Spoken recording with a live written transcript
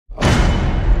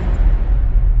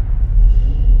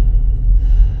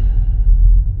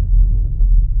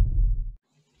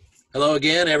Hello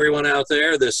again, everyone out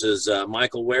there. This is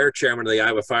Michael Ware, chairman of the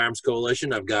Iowa Firearms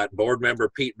Coalition. I've got board member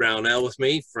Pete Brownell with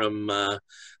me from,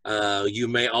 you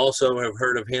may also have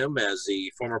heard of him as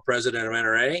the former president of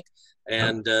NRA.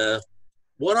 And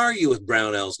what are you with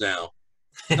Brownells now?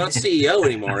 Not CEO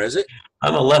anymore, is it?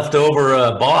 I'm a leftover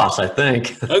boss, I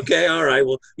think. Okay, all right.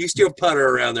 Well, you still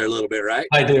putter around there a little bit, right?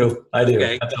 I do,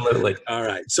 Okay, absolutely. all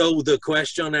right. So the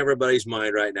question on everybody's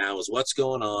mind right now is what's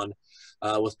going on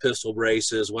with pistol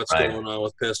braces, what's Right. going on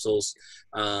with pistols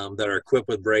that are equipped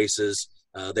with braces.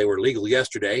 They were legal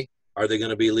yesterday. Are they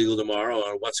going to be legal tomorrow?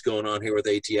 Or what's going on here with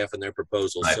ATF and their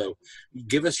proposals? Right. So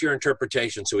give us your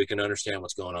interpretation so we can understand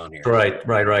what's going on here.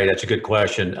 Right. That's a good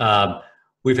question.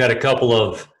 We've had a couple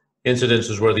of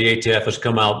incidences where the ATF has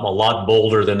come out a lot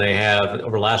bolder than they have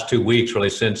over the last 2 weeks, really,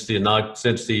 since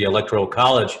the Electoral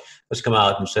College has come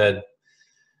out and said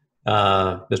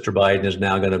Mr. Biden is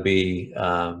now going to be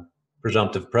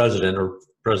presumptive president or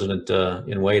president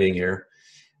in waiting here.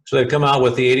 So they've come out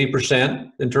with the 80%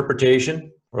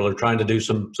 interpretation, or they're trying to do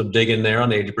some digging there on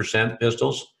the 80%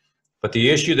 pistols. But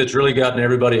the issue that's really gotten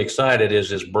everybody excited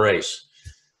is this brace.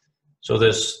 So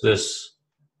this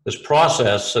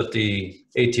process that the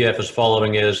ATF is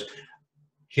following is,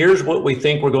 here's what we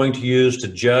think we're going to use to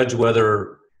judge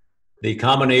whether the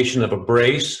combination of a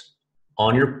brace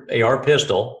on your AR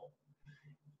pistol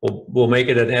will make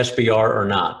it an SBR or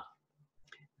not.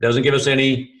 It doesn't give us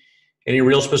any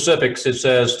real specifics. It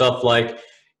says stuff like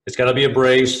it's got to be a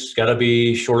brace, it's got to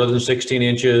be shorter than 16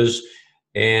 inches,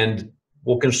 and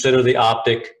we'll consider the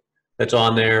optic that's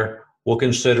on there. We'll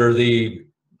consider the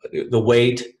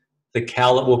weight,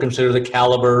 we'll consider the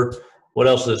caliber. What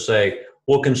else does it say?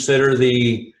 We'll consider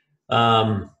the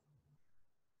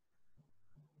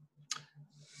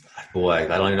boy,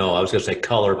 I don't know. I was going to say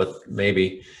color, but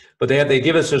maybe. But they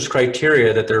give us this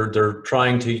criteria that they're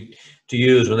trying to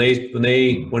use when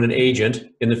an agent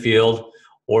in the field,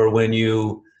 or when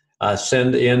you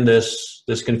send in this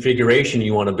configuration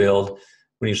you want to build,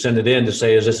 when you send it in to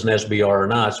say, is this an SBR or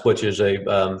not, which is a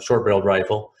short-barreled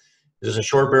rifle. Is this a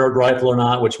short-barreled rifle or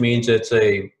not, which means it's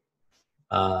it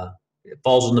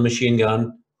falls in the machine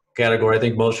gun category. I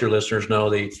think most of your listeners know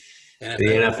the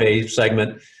NFA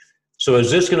segment. So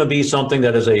is this going to be something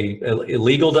that is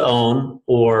illegal to own,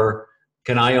 or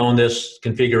can I own this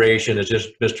configuration as just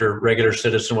Mr. Regular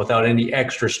Citizen without any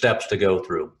extra steps to go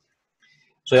through?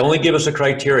 So they only give us a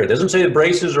criteria. It doesn't say the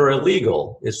braces are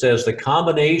illegal. It says the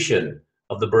combination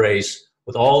of the brace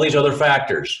with all these other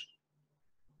factors,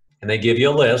 and they give you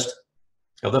a list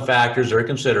of the factors they're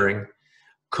considering,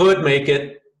 could make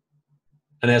it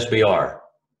an SBR.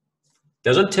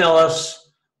 Doesn't tell us,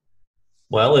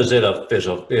 well, is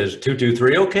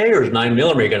 223 okay, or is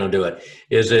 9mm going to do it?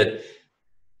 Is it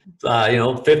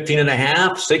 15 and a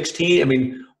half, 16? I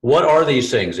mean, what are these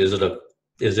things? Is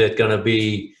it going to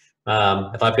be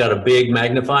if I've got a big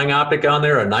magnifying optic on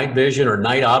there, a night vision or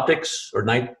night optics or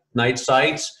night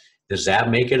sights? Does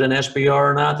that make it an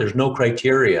SBR or not? There's no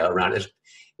criteria around it.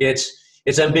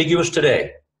 It's ambiguous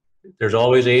today. There's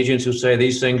always agents who say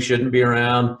these things shouldn't be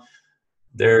around.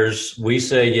 We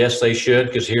say yes, they should,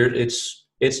 because here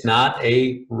it's not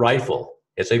a rifle,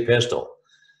 it's a pistol.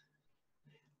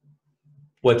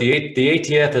 What the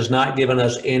ATF has not given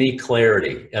us any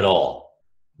clarity at all.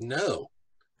 No.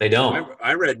 They don't.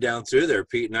 I read down through there,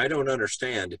 Pete, and I don't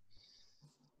understand.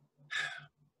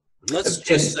 Let's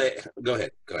just say, go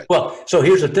ahead. Well, so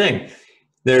here's the thing.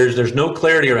 There's no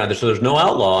clarity around this, so there's no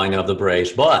outlawing of the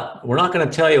brace, but we're not going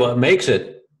to tell you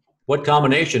what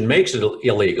combination makes it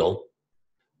illegal.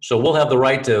 So we'll have the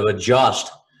right to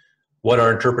adjust what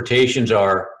our interpretations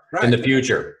are in the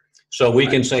future. So we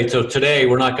can say, so today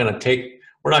we're not going to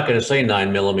say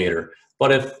 9mm,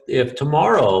 but if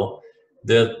tomorrow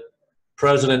the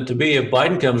president-to-be, if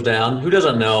Biden comes down, he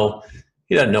doesn't know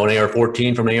an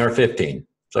AR-14 from an AR-15.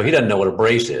 So he doesn't know what a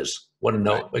brace is. Wouldn't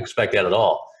expect that at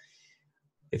all.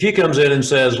 If he comes in and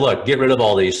says, look, get rid of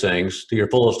all these things to your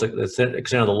fullest extent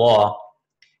of the law,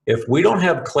 if we don't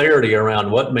have clarity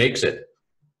around what makes it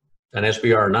an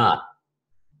SBR or not,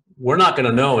 we're not going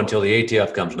to know until the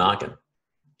ATF comes knocking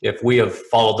if we have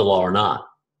followed the law or not.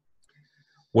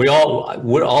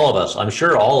 All of us, I'm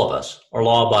sure all of us, are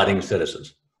law-abiding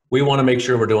citizens. We want to make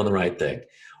sure we're doing the right thing.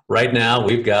 Right now,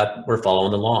 we're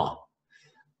following the law.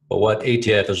 But what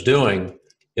ATF is doing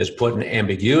is putting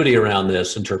ambiguity around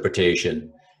this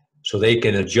interpretation so they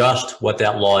can adjust what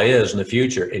that law is in the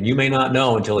future. And you may not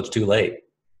know until it's too late.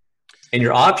 And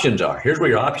your options are, here's where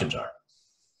your options are.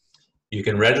 You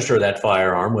can register that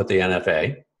firearm with the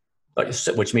NFA,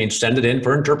 which means send it in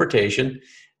for interpretation,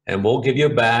 and we'll give you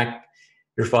back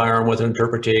your firearm with an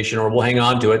interpretation, or we'll hang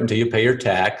on to it until you pay your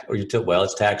tax, or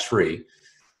it's tax-free.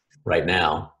 right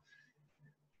now.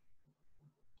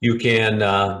 You can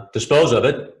dispose of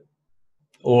it,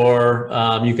 or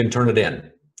you can turn it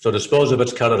in. So dispose of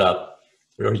it's cut it up,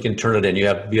 or you can turn it in. You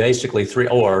have basically three,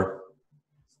 or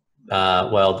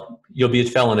well, you'll be a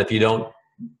felon if you don't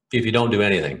do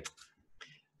anything.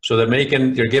 So they're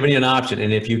giving you an option,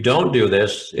 and if you don't do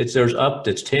this, it's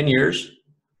 10 years,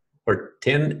 or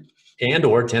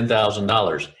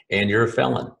 $10,000, and you're a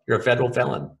felon. You're a federal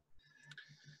felon.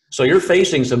 So you're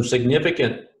facing some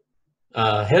significant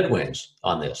headwinds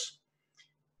on this.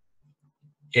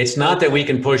 It's not that we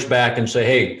can push back and say,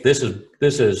 hey, this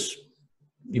is,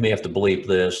 you may have to bleep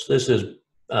this. This is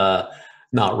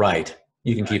not right.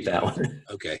 You can keep that one.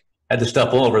 Okay. Had to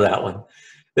step all over that one.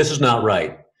 This is not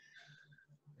right.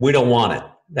 We don't want it.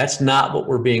 That's not what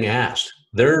we're being asked.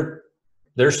 They're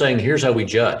saying, here's how we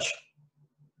judge.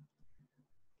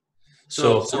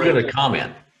 So we're going to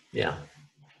comment. Yeah.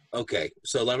 Okay.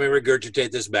 So let me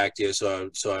regurgitate this back to you so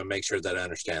I make sure that I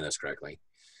understand this correctly.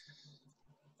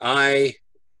 I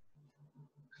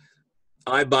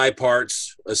buy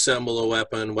parts, assemble a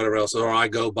weapon, whatever else, or I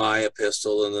go buy a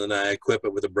pistol and then I equip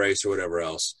it with a brace or whatever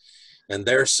else. And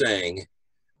they're saying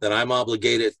that I'm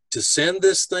obligated to send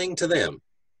this thing to them.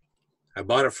 I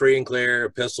bought it free and clear.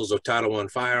 A pistol's a Title I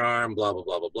firearm, blah, blah,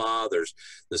 blah, blah, blah. There's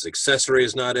this accessory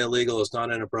is not illegal. It's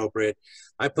not inappropriate.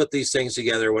 I put these things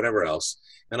together, whatever else,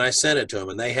 and I send it to them,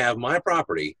 and they have my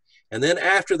property. And then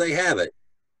after they have it,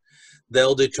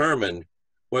 they'll determine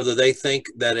whether they think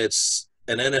that it's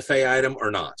an NFA item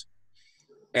or not.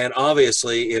 And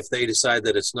obviously, if they decide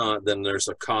that it's not, then there's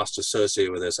a cost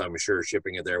associated with this. I'm sure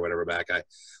shipping it there, whatever back, the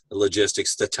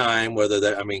logistics, the time, whether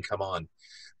that, I mean, come on.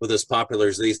 With as popular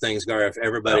as these things are, if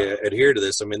everybody adhered to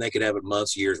this, I mean, they could have it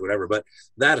months, years, whatever. But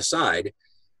that aside,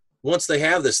 once they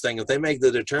have this thing, if they make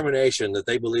the determination that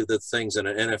they believe that the thing's an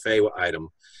NFA item,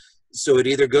 so it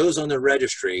either goes on the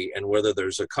registry, and whether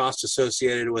there's a cost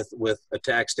associated with a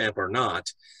tax stamp or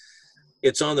not,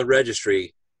 it's on the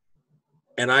registry,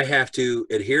 and I have to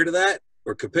adhere to that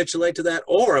or capitulate to that.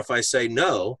 Or if I say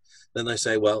no, then they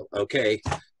say, well, okay,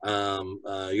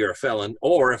 you're a felon.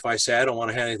 Or if I say I don't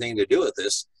want to have anything to do with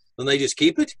this, then they just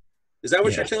keep it. Is that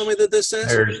what you're telling me that this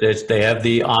says? They have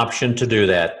the option to do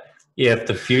that. If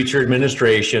the future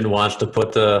administration wants to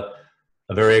put a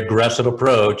very aggressive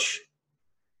approach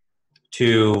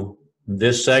to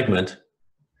this segment,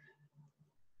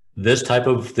 these types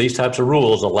of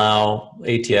rules allow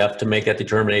ATF to make that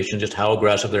determination just how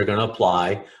aggressive they're going to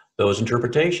apply those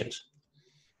interpretations.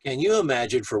 Can you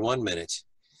imagine for 1 minute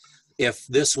if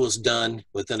this was done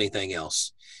with anything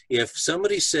else? If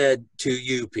somebody said to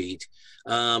you, Pete,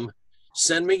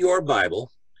 send me your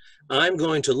Bible, I'm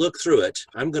going to look through it,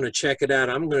 I'm going to check it out,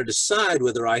 I'm going to decide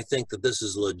whether I think that this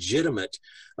is a legitimate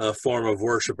form of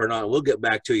worship or not. We'll get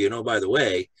back to you. By the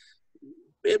way,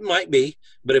 it might be,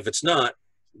 but if it's not,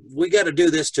 we got to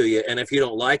do this to you. And if you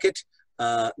don't like it,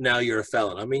 now you're a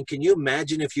felon. I mean, can you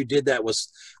imagine if you did that with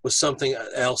something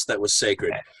else that was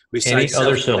sacred? Besides any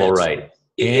other civil right.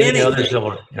 Any other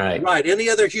civil right. Right. Any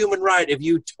other human right. If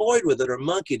you toyed with it or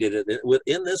monkeyed it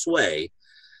in this way,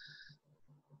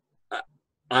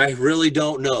 I really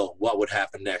don't know what would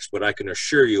happen next, but I can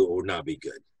assure you it would not be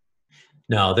good.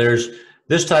 No, there's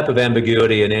this type of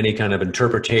ambiguity in any kind of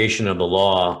interpretation of the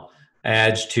law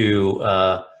adds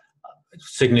to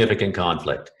significant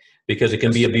conflict because it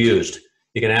can be abused.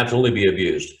 It can absolutely be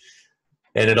abused.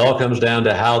 And it all comes down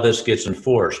to how this gets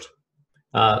enforced.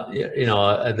 If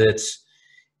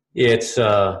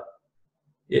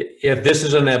this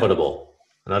is inevitable,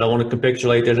 and I don't want to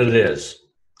capitulate that it is,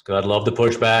 because I'd love to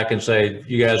push back and say,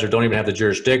 you guys don't even have the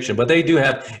jurisdiction, but they do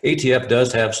have, ATF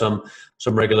does have some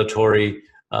regulatory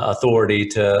authority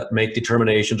to make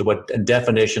determinations of and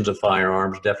definitions of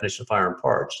firearms, definitions of firearm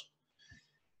parts.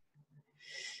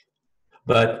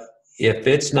 But if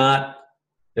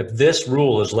this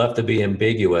rule is left to be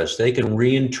ambiguous, they can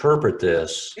reinterpret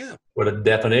this, what a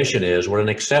definition is, what an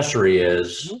accessory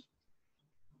is,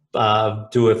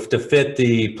 to fit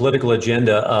the political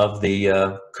agenda of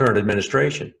the current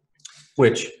administration,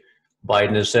 which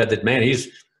Biden has said that, man, he's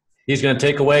going to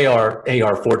take away our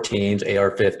AR-14s,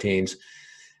 AR-15s.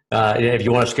 If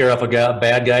you want to scare off a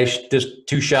bad guy, just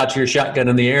 2 shots of your shotgun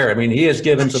in the air. I mean, he has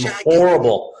given some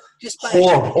horrible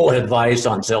advice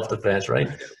on self-defense, right?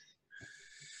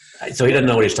 So he doesn't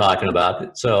know what he's talking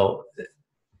about. So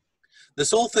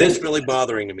this whole thing's really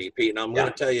bothering to me, Pete, and I'm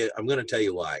going to tell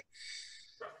you why.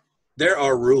 There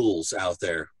are rules out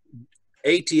there.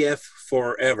 ATF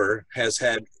forever has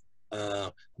had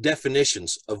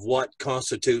definitions of what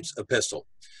constitutes a pistol.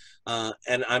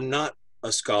 And I'm not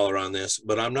a scholar on this,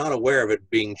 but I'm not aware of it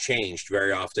being changed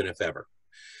very often, if ever.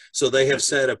 So they have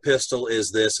said a pistol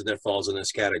is this and it falls in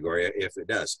this category if it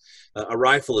does. A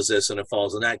rifle is this and it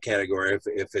falls in that category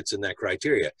if it's in that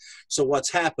criteria. So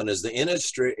what's happened is the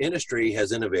industry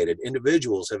has innovated.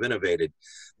 Individuals have innovated.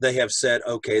 They have said,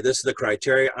 okay, this is the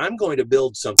criteria. I'm going to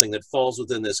build something that falls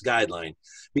within this guideline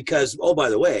because, oh, by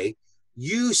the way,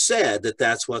 you said that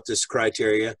that's what this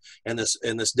criteria and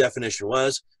this definition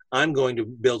was. I'm going to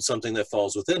build something that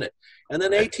falls within it. And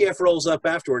then ATF rolls up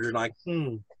afterwards and like,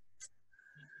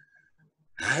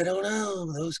 I don't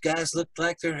know. Those guys look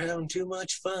like they're having too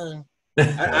much fun.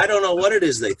 I don't know what it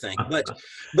is they think,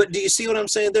 but do you see what I'm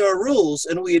saying? There are rules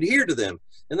and we adhere to them.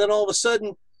 And then all of a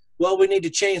sudden, well, we need to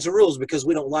change the rules because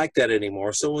we don't like that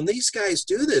anymore. So when these guys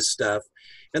do this stuff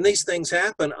and these things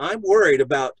happen, I'm worried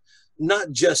about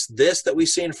not just this that we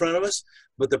see in front of us,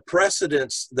 but the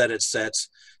precedents that it sets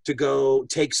to go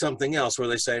take something else where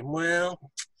they say, well,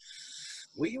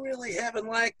 we really haven't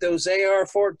liked those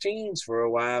AR-14s for a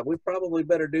while. We probably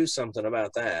better do something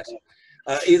about that.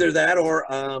 Either that or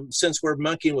since we're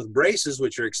monkeying with braces,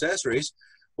 which are accessories,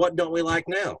 what don't we like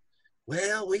now?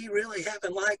 Well, we really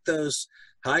haven't liked those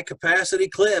high-capacity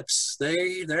clips.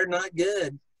 They're not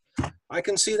good. I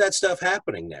can see that stuff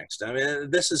happening next. I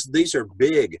mean, these are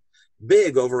big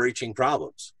overreaching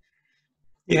problems.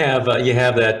 You have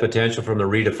that potential from the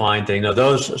redefine thing.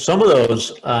 Now, some of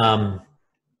those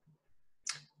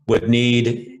would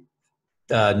need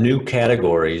new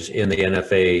categories in the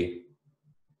NFA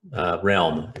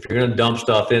realm. If you're going to dump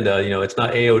stuff into, it's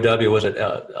not AOW, was it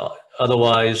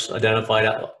otherwise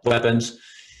identified weapons,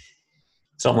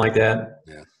 something like that?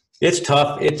 Yeah. It's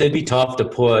tough. It'd be tough to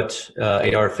put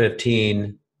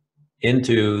AR-15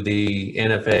 into the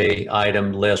NFA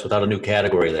item list without a new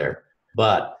category there.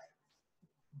 But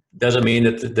doesn't mean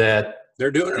that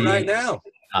they're doing it right now.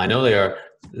 I know they are.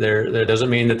 There doesn't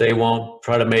mean that they won't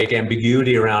try to make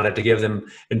ambiguity around it to give them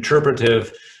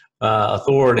interpretive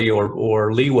authority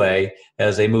or leeway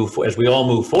as we all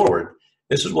move forward.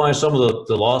 This is why some of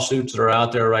the lawsuits that are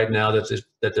out there right now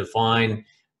that define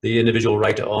the individual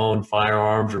right to own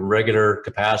firearms and regular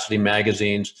capacity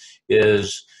magazines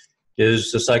is a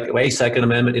Second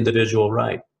Amendment individual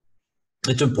right.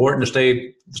 It's important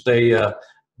to stay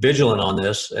vigilant on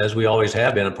this, as we always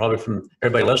have been, and probably from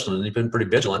everybody listening, you've been pretty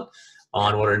vigilant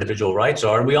on what our individual rights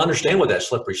are, and we understand what that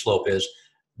slippery slope is.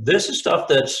 This is stuff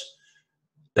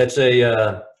it's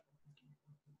a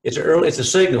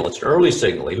signal. It's an early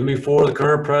signal, even before the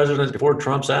current president, before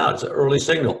Trump's out. It's an early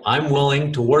signal. I'm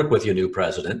willing to work with you, new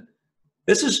president.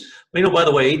 This is, by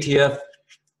the way, ATF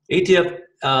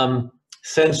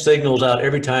sends signals out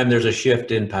every time there's a shift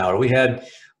in power. We had,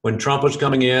 when Trump was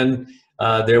coming in,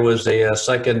 there was a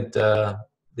second, the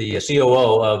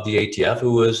COO of the ATF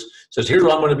who says, here's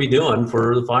what I'm going to be doing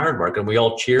for the firearm market, and we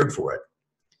all cheered for it.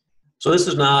 So this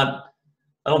is not,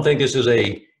 I don't think this is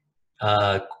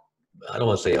I don't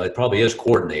want to say it probably is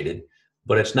coordinated,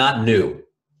 but it's not new.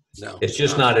 No, it's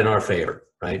just not in our favor,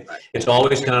 right? It's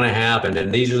always kind of happened,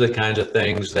 and these are the kinds of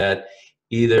things that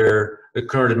either the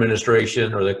current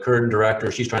administration or the current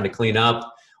director, she's trying to clean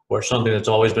up, or something that's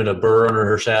always been a burr under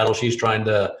her saddle. She's trying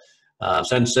to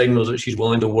send signals that she's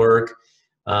willing to work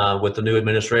with the new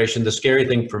administration. The scary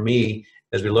thing for me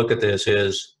as we look at this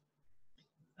is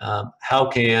how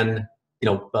can,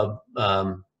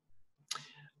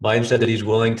 Biden said that he's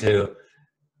willing to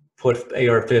put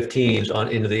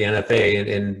AR-15s into the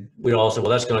NFA, and we all said, well,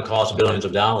 that's going to cost billions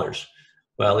of dollars.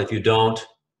 Well, if you don't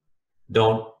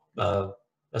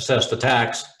assess the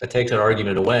tax, that takes that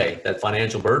argument away, that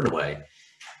financial burden away.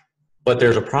 But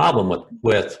there's a problem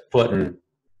with putting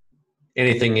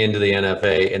anything into the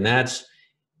NFA, and that's,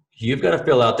 you've got to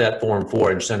fill out that Form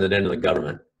 4 and send it into the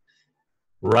government.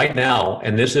 Right now,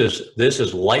 and this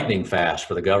is lightning fast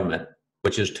for the government,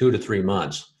 which is 2 to 3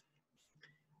 months.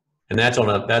 And that's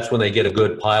when they get a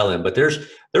good pile in. But there's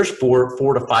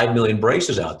 4 to 5 million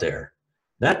braces out there.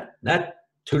 That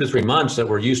 2 to 3 months that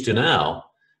we're used to now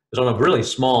is on a really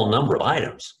small number of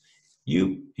items.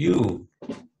 You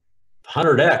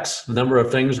 100x the number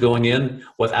of things going in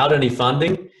without any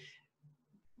funding.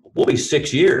 We'll be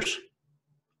 6 years,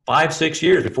 5-6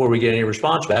 years before we get any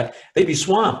response back. They'd be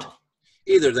swamped.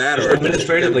 Either that or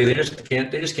administratively, they just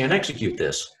can't execute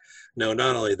this. No,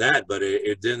 not only that, but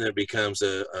then it becomes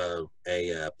a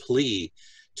plea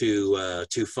to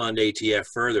fund ATF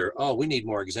further. Oh, we need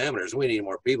more examiners. We need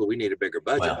more people. We need a bigger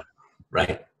budget. Well,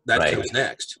 right. That comes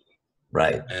next.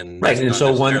 Right. And right. And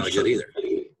so one good either.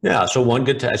 Yeah. So one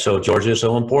good. So Georgia is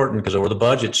so important because over the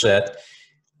budget set,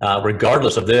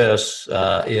 regardless of this,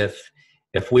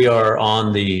 if we are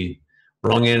on the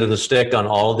wrong end of the stick on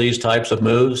all of these types of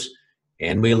moves,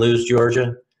 and we lose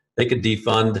Georgia, they could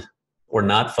defund or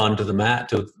not fund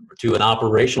to to an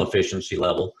operational efficiency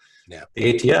level, Yeah.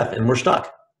 the ATF, and we're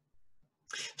stuck.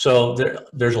 So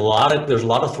there's a lot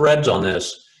of threads on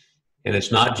this, and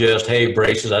it's not just, hey,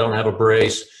 braces, I don't have a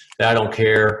brace, I don't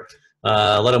care,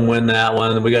 let them win that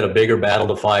one, we got a bigger battle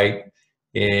to fight.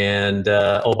 And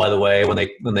oh, by the way,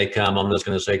 when they come, I'm just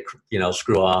going to say, you know,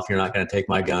 screw off. You're not going to take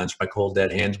my guns. My cold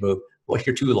dead hands move. Well,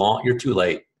 you're too long. You're too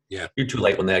late. Yeah, you're too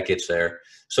late when that gets there.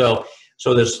 So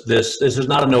this is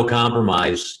not a no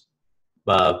compromise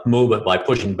movement by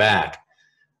pushing back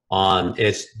on.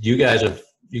 It's you guys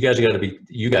got to be,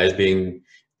 you guys being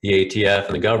the ATF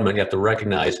and the government, you have to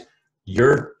recognize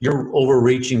you're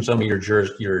overreaching some of your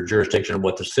jurisdiction of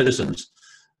what the citizens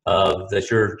that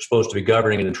you're supposed to be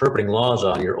governing and interpreting laws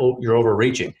on. You're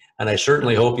overreaching, and I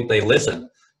certainly hope that they listen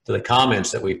to the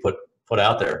comments that we put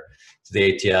out there to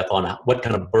the ATF on what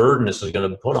kind of burden this is going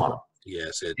to put on them.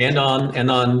 Yes, and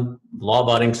on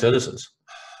law-abiding citizens.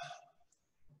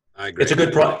 I agree.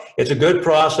 It's a good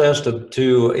process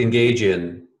to engage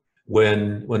in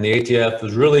when the ATF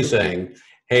is really saying,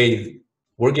 hey,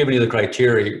 we're giving you the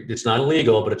criteria. It's not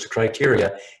illegal, but it's a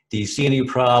criteria. Do you see any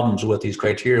problems with these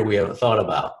criteria we haven't thought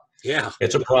about? Yeah.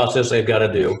 It's a process they've got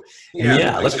to do.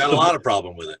 Yeah, let's got a lot of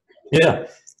problem with it. Yeah.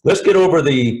 Let's get over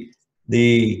the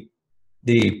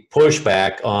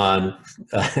pushback on,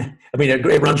 I mean,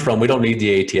 it runs from, we don't need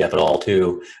the ATF at all,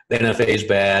 to the NFA is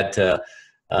bad, to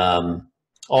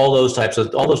all those types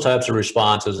of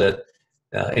responses that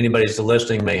anybody that's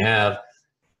listening may have.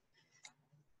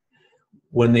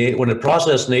 When the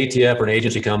process, an ATF or an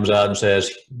agency comes out and says,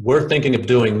 we're thinking of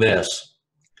doing this,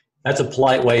 that's a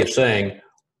polite way of saying,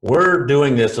 we're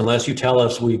doing this unless you tell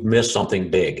us we've missed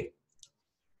something big.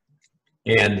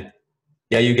 And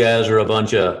yeah, you guys are a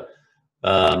bunch of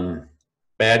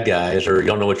bad guys, or you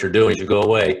don't know what you're doing, you go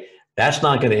away. That's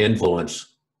not going to influence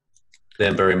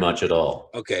them very much at all.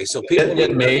 Okay, so people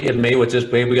it may with this,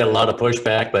 we got a lot of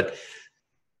pushback, but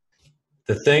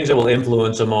the things that will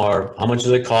influence them are, how much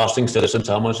is it costing citizens?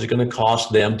 How much is it going to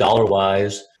cost them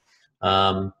dollar-wise?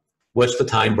 What's the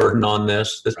time burden on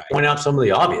this? Let's point out some of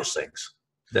the obvious things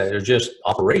that are just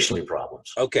operationally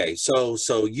problems. Okay, so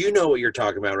you know what you're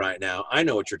talking about right now. I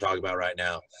know what you're talking about right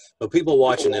now, but people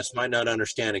watching this might not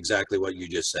understand exactly what you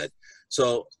just said.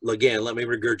 So again, let me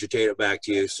regurgitate it back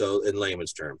to you, so in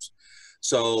layman's terms.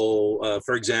 So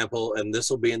for example, and this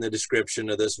will be in the description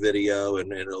of this video,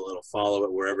 and it'll follow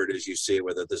it wherever it is you see it,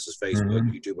 whether this is Facebook,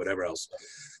 YouTube, whatever else,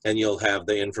 and you'll have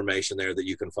the information there that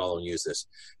you can follow and use this.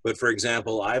 But for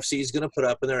example, IFC is going to put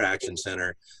up in their action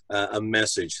center a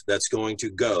message that's going to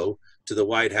go to the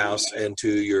White House and to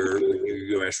your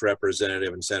U.S.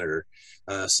 representative and senator,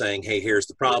 saying, hey, here's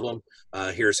the problem,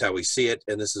 here's how we see it,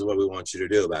 and this is what we want you to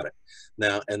do about it.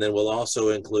 Now, and then we'll also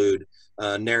include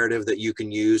narrative that you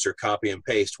can use or copy and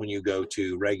paste when you go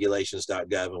to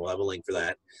regulations.gov, and we'll have a link for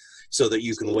that, so that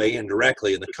you can weigh in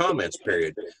directly in the comments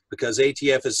period, because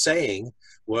ATF is saying,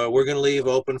 well, we're going to leave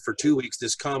open for 2 weeks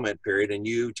this comment period, and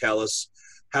you tell us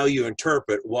how you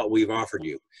interpret what we've offered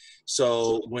you.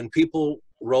 So when people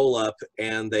roll up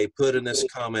and they put in this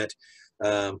comment,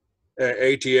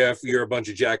 ATF, you're a bunch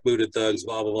of jackbooted thugs,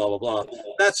 blah, blah, blah, blah, blah,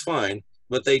 that's fine.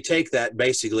 But they take that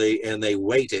basically and they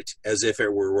weight it as if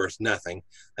it were worth nothing,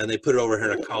 and they put it over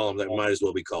here in a column that might as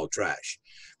well be called trash,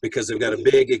 because they've got a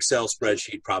big Excel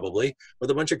spreadsheet probably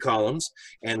with a bunch of columns,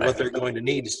 and what they're going to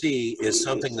need to see is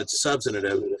something that's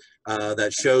substantive,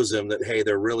 that shows them that, hey,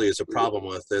 there really is a problem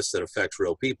with this that affects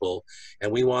real people, and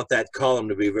we want that column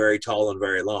to be very tall and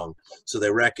very long, so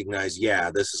they recognize, yeah,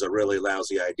 this is a really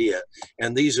lousy idea,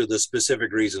 and these are the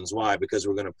specific reasons why, because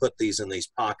we're going to put these in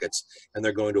these pockets, and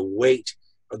they're going to weight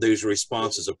these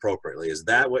responses appropriately. Is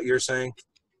that what you're saying?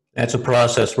 That's a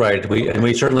process, right?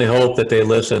 We certainly hope that they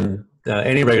listen.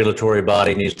 Any regulatory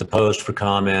body needs to post for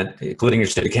comment, including your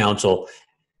city council.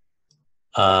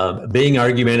 Being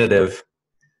argumentative,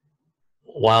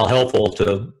 while helpful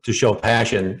to show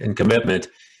passion and commitment,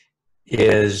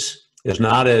 is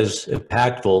not as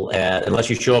impactful unless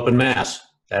you show up in mass.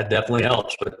 That definitely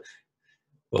helps,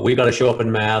 but we've got to show up in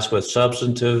mass with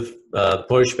substantive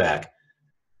pushback.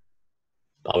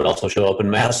 I would also show up in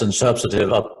mass and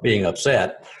substantive being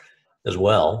upset as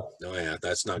well. Oh yeah,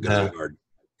 that's not going to be hard.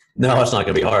 No, it's not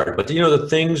going to be hard. But you know, the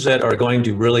things that are going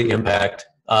to really impact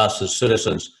us as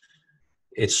citizens,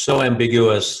 it's so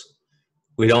ambiguous.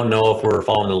 We don't know if we're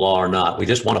following the law or not. We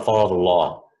just want to follow the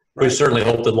law. Right. We certainly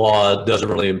hope the law doesn't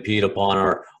really impede upon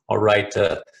our right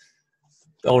to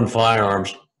own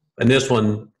firearms. And this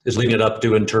one is leaving it up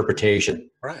to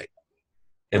interpretation. Right.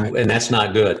 And that's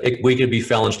not good. We could be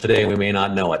felons today and we may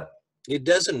not know it. It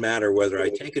doesn't matter whether I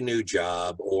take a new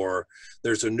job or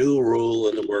there's a new rule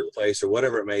in the workplace or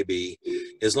whatever it may be,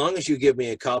 as long as you give me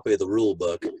a copy of the rule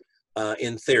book.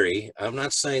 In theory, I'm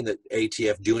not saying that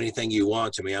ATF do anything you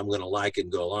want to me. I'm going to like it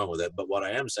and go along with it. But what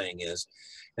I am saying is,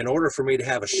 in order for me to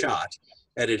have a shot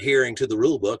at adhering to the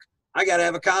rule book, I got to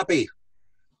have a copy.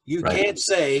 You can't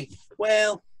say,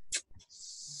 well,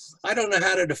 I don't know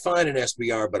how to define an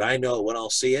SBR, but I know it when I'll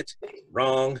see it.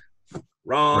 Wrong.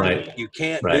 Right. You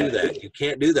can't do that. You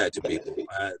can't do that to people.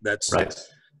 That's right.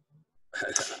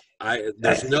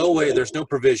 There's no way. There's no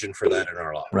provision for that in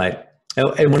our law. Right.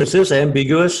 And when it's this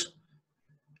ambiguous,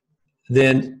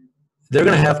 then they're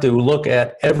going to have to look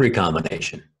at every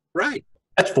combination. Right.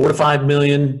 That's 4 to 5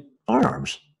 million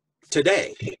firearms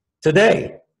Today.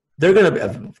 They're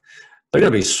going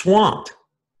to be swamped.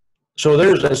 So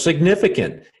there's a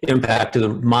significant impact to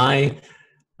my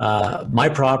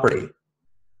property.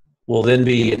 Will then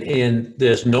be in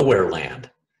this nowhere land.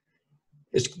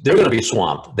 They're going to be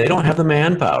swamped. They don't have the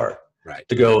manpower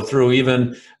to go through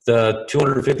even the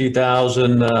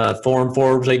 250,000 Form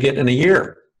 4s they get in a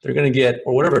year. They're going to get,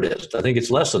 or whatever it is, I think it's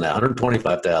less than that,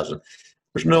 125,000.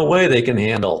 There's no way they can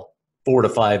handle 4 to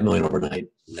 5 million overnight.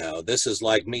 No, this is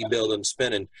like me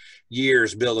spending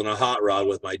years building a hot rod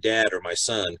with my dad or my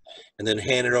son, and then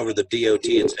hand it over to the DOT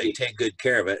and say, take good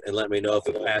care of it and let me know if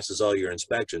it passes all your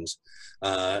inspections,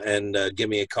 and give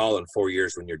me a call in 4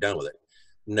 years when you're done with it.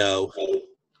 No.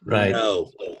 Right.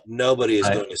 No. Nobody is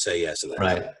going to say yes to that.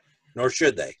 Right. Nor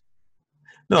should they.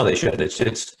 No, they should.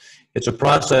 It's a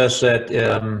process that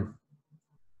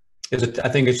I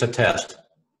think it's a test.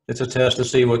 It's a test to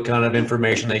see what kind of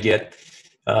information they get.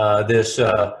 We're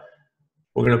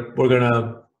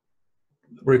gonna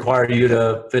require you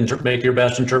to make your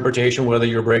best interpretation whether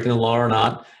you're breaking the law or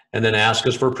not, and then ask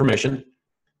us for permission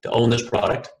to own this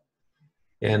product,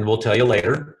 and we'll tell you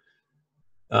later.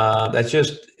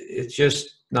 It's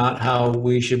just not how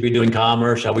we should be doing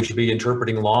commerce, how we should be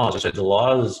interpreting laws. I said the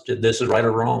law is, this is right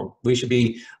or wrong. We should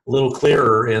be a little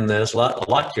clearer in this, a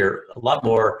lot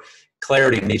more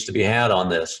clarity needs to be had on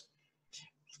this.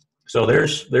 So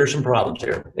there's some problems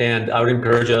here, and I would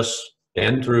encourage us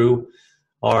and through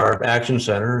our action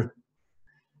center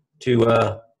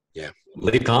to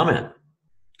leave comment.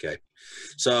 Okay.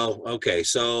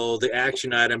 So the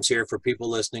action items here for people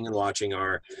listening and watching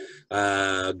are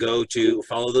follow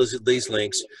these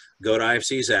links, go to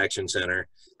IFC's Action Center,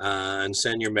 and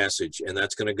send your message. And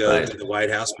that's going to go to the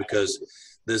White House, because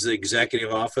this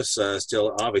executive office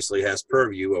still obviously has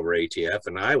purview over ATF.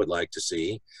 And I would like to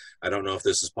see, I don't know if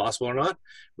this is possible or not,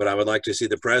 but I would like to see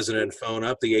the president phone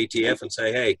up the ATF and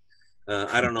say, hey,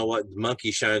 I don't know what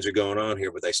monkey shines are going on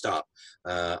here, but they stop.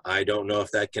 I don't know if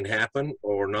that can happen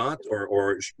or not,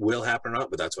 or will happen or not,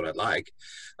 but that's what I'd like.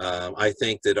 I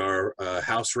think that our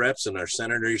House reps and our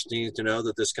senators need to know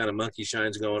that this kind of monkey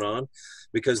shine's going on,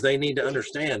 because they need to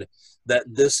understand that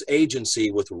this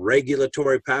agency with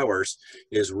regulatory powers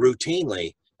is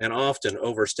routinely and often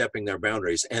overstepping their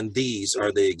boundaries. And these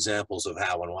are the examples of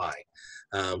how and why.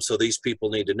 So these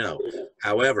people need to know.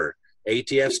 However,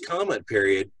 ATF's comment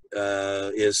period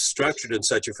is structured in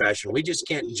such a fashion, we just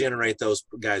can't generate those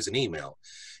guys an email.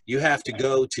 You have to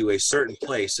go to a certain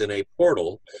place in a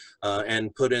portal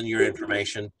and put in your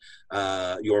information,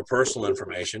 your personal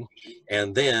information,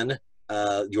 and then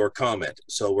your comment.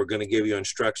 So we're going to give you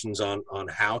instructions on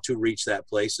how to reach that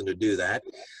place and to do that.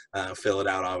 Fill it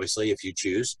out, obviously, if you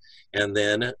choose. And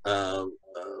then,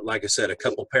 like I said, a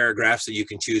couple paragraphs that you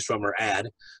can choose from or add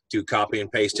to copy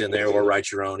and paste in there, or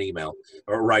write your own email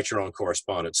or write your own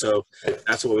correspondence. So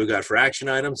that's what we've got for action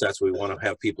items. That's what we want to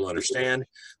have people understand.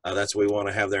 That's what we want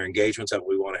to have their engagements. That's what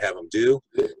we want to have them do.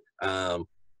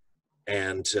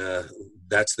 And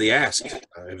that's the ask.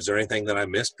 Is there anything that I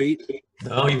missed, Pete?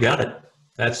 No, you got it.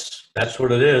 That's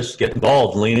what it is. Get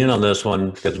involved, lean in on this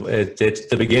one, because it's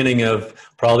the beginning of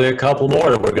probably a couple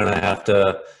more that we're going to have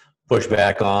to push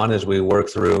back on as we work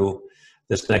through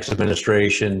this next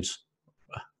administration's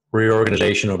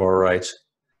reorganization of our rights.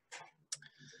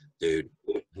 Dude,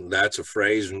 that's a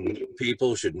phrase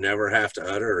people should never have to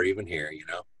utter or even hear, you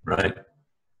know? Right.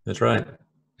 That's right.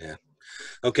 Yeah.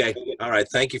 Okay. All right.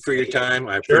 Thank you for your time.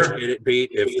 I appreciate it, Pete.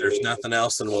 If there's nothing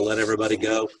else, then we'll let everybody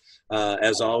go.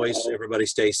 As always, everybody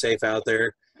stay safe out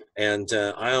there. And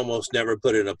I almost never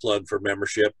put in a plug for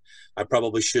membership. I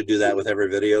probably should do that with every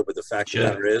video, but the fact of the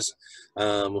matter is,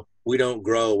 we don't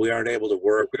grow. We aren't able to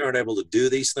work. We aren't able to do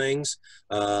these things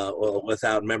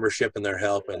without membership and their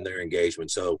help and their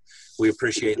engagement. So we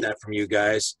appreciate that from you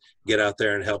guys. Get out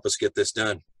there and help us get this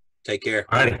done. Take care.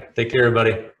 All right. Take care,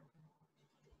 everybody.